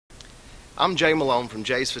I'm Jay Malone from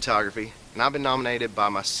Jay's Photography, and I've been nominated by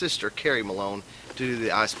my sister, Carrie Malone, to do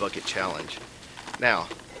the Ice Bucket Challenge. Now,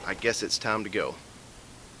 I guess it's time to go.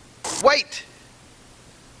 Wait!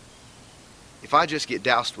 If I just get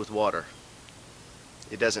doused with water,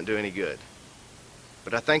 it doesn't do any good.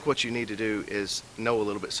 But I think what you need to do is know a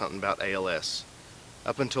little bit something about ALS.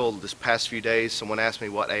 Up until this past few days, someone asked me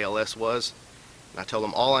what ALS was, and I told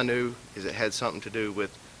them all I knew is it had something to do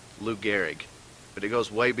with Lou Gehrig. But it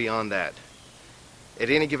goes way beyond that. At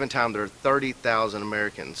any given time, there are 30,000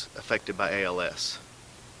 Americans affected by ALS,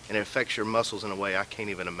 and it affects your muscles in a way I can't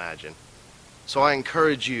even imagine. So I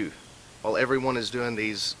encourage you, while everyone is doing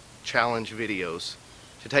these challenge videos,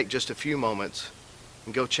 to take just a few moments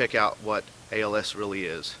and go check out what ALS really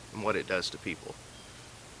is and what it does to people.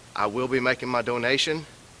 I will be making my donation,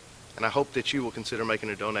 and I hope that you will consider making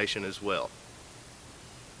a donation as well.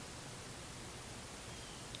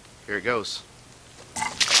 Here it goes.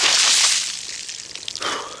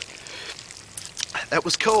 That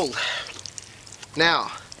was cold.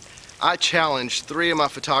 Now, I challenged 3 of my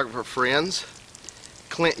photographer friends,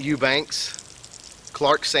 Clint Eubanks,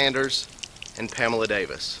 Clark Sanders, and Pamela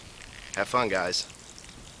Davis. Have fun, guys.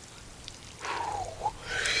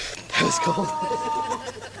 That was cold.